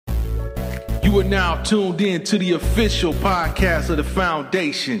You are now tuned in to the official podcast of the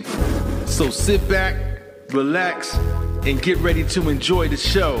Foundation. So sit back, relax, and get ready to enjoy the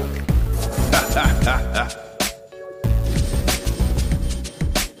show.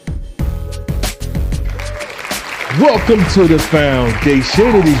 Welcome to the Foundation.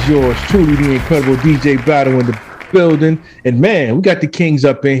 It is yours truly, the incredible DJ Battle in the building. And man, we got the Kings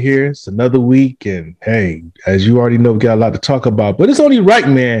up in here. It's another week. And hey, as you already know, we got a lot to talk about. But it's only right,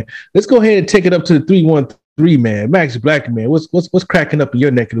 man. Let's go ahead and take it up to the 313, man. Max Black, man. What's cracking up in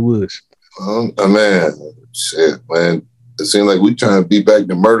your neck of the woods? Man, shit, man. It seems like we trying to be back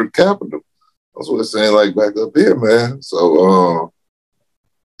to murder capital. That's what it's saying like back up here, man. So,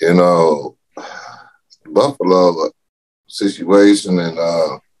 Buffalo situation, and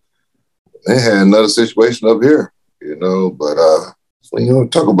they had another situation up here, but we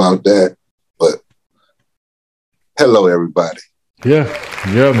don't talk about that. But hello, everybody. Yeah,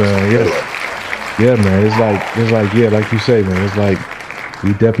 man. Yeah, man. It's like, like you say, man, it's like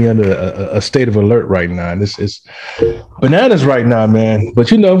we definitely under a state of alert right now. And it's bananas right now, man. But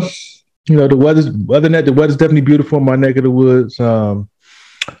the weather's, other than that, the weather's definitely beautiful in my neck of the woods.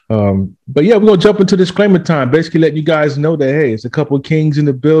 But yeah, we're gonna jump into disclaimer time, basically letting you guys know that hey, it's a couple of kings in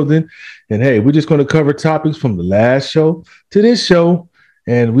the building, and hey, we're just gonna cover topics from the last show to this show,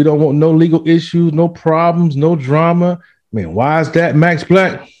 and we don't want no legal issues, no problems, no drama. I mean, why is that, Max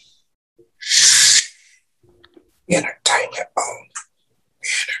Black? Entertainment only.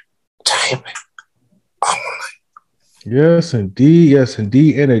 Entertainment only. Yes, indeed,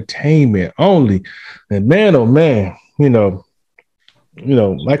 entertainment only. And man, oh man,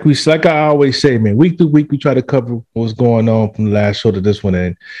 like I always say, man, week to week, we try to cover what's going on from the last show to this one.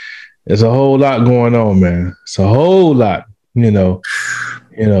 And there's a whole lot going on, man. It's a whole lot, we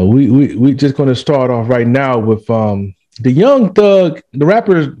just going to start off right now with the Young Thug, the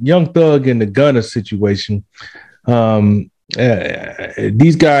rapper Young Thug and the Gunna situation. These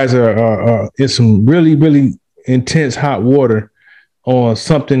guys are in some really, really intense hot water on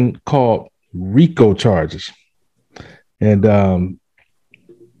something called RICO charges. And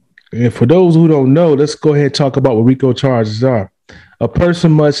for those who don't know, let's go ahead and talk about what RICO charges are. A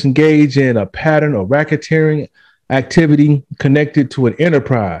person must engage in a pattern of racketeering activity connected to an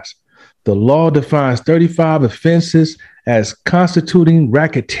enterprise. The law defines 35 offenses as constituting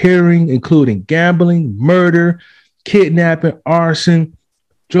racketeering, including gambling, murder, kidnapping, arson,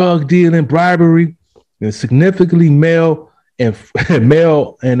 drug dealing, bribery, and significantly mail and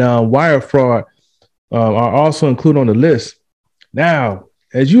wire fraud are also included on the list. Now,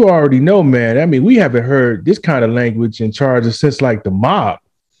 as you already know, man, I mean, we haven't heard this kind of language and charges since like the mob.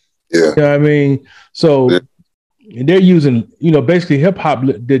 Yeah. You know what I mean? So they're using, basically hip hop,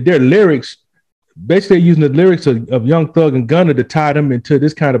 their lyrics, basically using the lyrics of Young Thug and Gunna to tie them into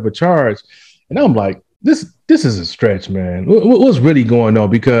this kind of a charge. And I'm like, this is a stretch, man. What's really going on?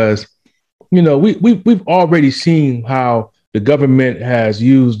 Because, we've already seen how the government has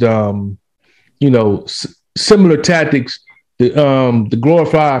used, similar tactics to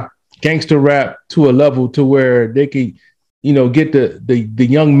glorify gangster rap to a level to where they can, get the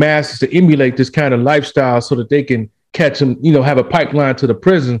young masses to emulate this kind of lifestyle so that they can catch them, have a pipeline to the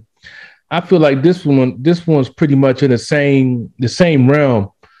prison. I feel like this one's pretty much in the same realm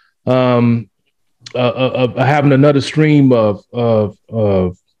of having another stream of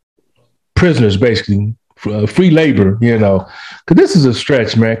prisoners, basically free labor, because this is a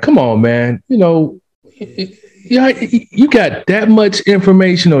stretch, man. Come on, man. You got that much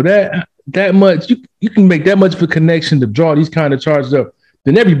information or that much, you can make that much of a connection to draw these kind of charges up,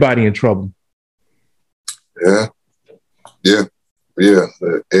 then everybody in trouble. Yeah.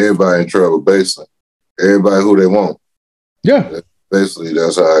 Everybody in trouble, basically. Everybody who they want. Yeah. Basically,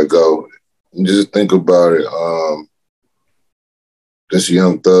 that's how it go. You just think about it. This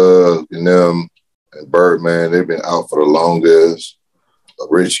Young Thug and them and Birdman, they've been out for the longest.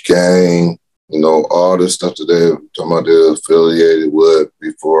 Rich Gang, all this stuff that they're talking about they're affiliated with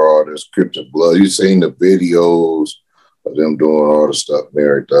before all this Crips Blood. You've seen the videos of them doing all the stuff and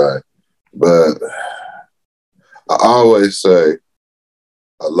everything. But I always say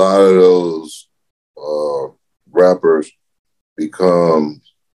a lot of those rappers become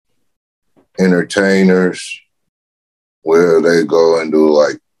entertainers where they go and do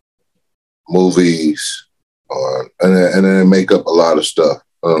like movies and then they make up a lot of stuff.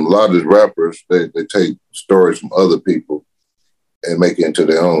 A lot of these rappers, they take stories from other people and make it into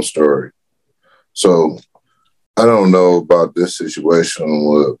their own story. So I don't know about this situation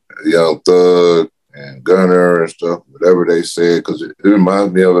with Young Thug and Gunner and stuff, whatever they said, because it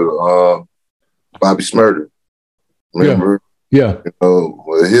reminds me of Bobby Shmurda. Remember? Yeah.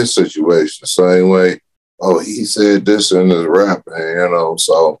 With his situation, same way. Oh, he said this in his rap,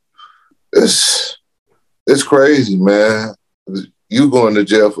 so it's crazy, man. You going to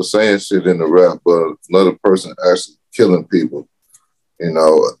jail for saying shit in the rap, but another person actually killing people.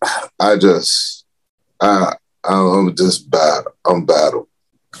 I'm just bad. I'm battled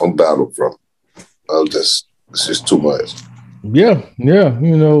from. It's just too much. Yeah. I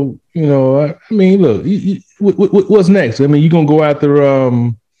mean, look, what's next? I mean, you gonna go after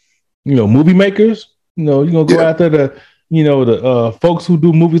movie makers? You gonna go after the folks who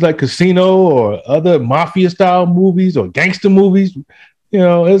do movies like Casino or other mafia style movies or gangster movies.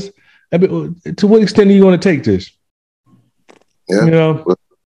 To what extent are you going to take this? Yeah.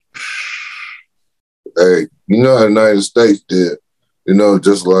 Hey, how the United States did,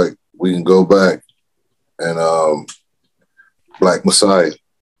 just like we can go back and Black Messiah.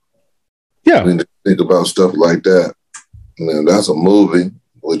 Yeah. We think about stuff like that. That's a movie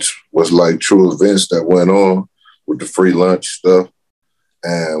which was like true events that went on with the free lunch stuff,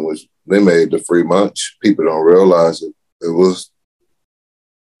 and which they made the free lunch. People don't realize it. It was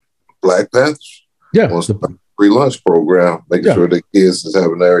Black Panthers. Yeah. It was a free lunch program, making sure the kids is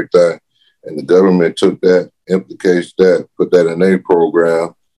having everything. And the government took that, implicated that, put that in their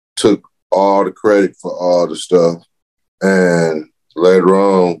program, took all the credit for all the stuff, and later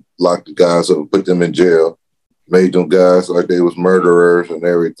on locked the guys up and put them in jail, made them guys like they was murderers and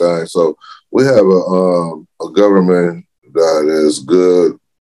everything. So we have a government that is good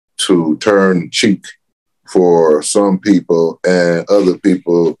to turn the cheek for some people, and other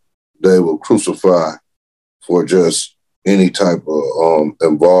people they will crucify for just any type of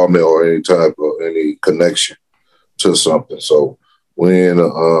involvement or any connection to something. So we in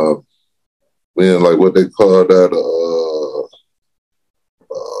like what they call that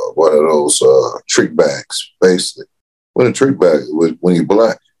one of those trick bags, basically. When a trick bag when you're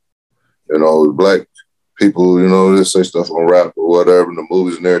black, black people, they say stuff on rap or whatever in the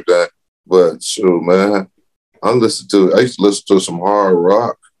movies and everything. But shoot, man, I used to listen to some hard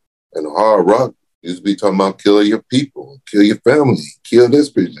rock, and hard rock used to be talking about killing your people, kill your family, kill this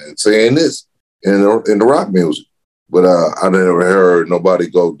person, and saying this in the rock music. But I never heard nobody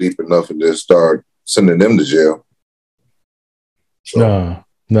go deep enough and just start sending them to jail. So.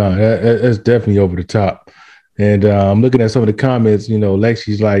 No, that's definitely over the top. And I'm looking at some of the comments,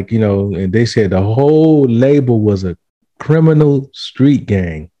 Lexi's like, and they said the whole label was a criminal street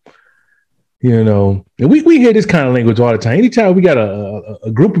gang. And we hear this kind of language all the time. Anytime we got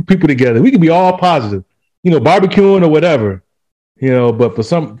a group of people together, we can be all positive, barbecuing or whatever, but for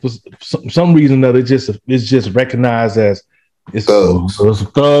some reason or another, it's just recognized as it's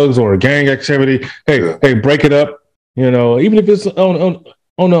thugs or gang activity. Hey, break it up, even if it's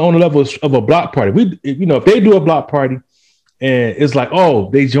on the level of a block party. If they do a block party and it's like, oh,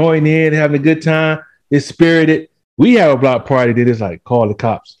 they join in, having a good time, it's spirited. We have a block party that is like, call the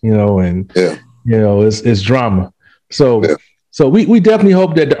cops, and it's drama. So we definitely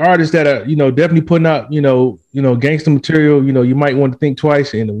hope that the artists that are, definitely putting out, gangster material, you might want to think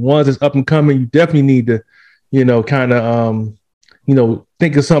twice. And the ones that's up and coming, you definitely need to, kind of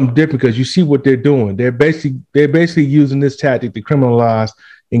think of something different, because you see what they're doing. They're basically using this tactic to criminalize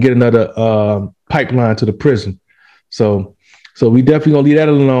and get another pipeline to the prison. So we definitely gonna leave that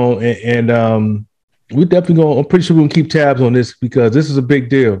alone, and we definitely gonna. I'm pretty sure we're gonna keep tabs on this, because this is a big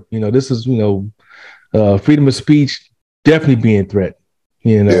deal. This is freedom of speech definitely being threatened.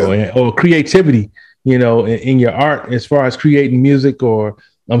 Or creativity. In your art, as far as creating music, or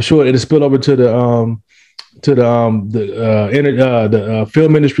I'm sure it'll spill over to the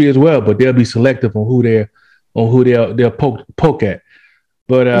film industry as well, but they'll be selective on who they'll poke at.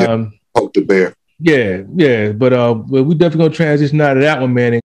 But poke the bear. Yeah. But we definitely gonna transition out of that one,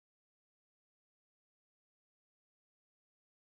 man.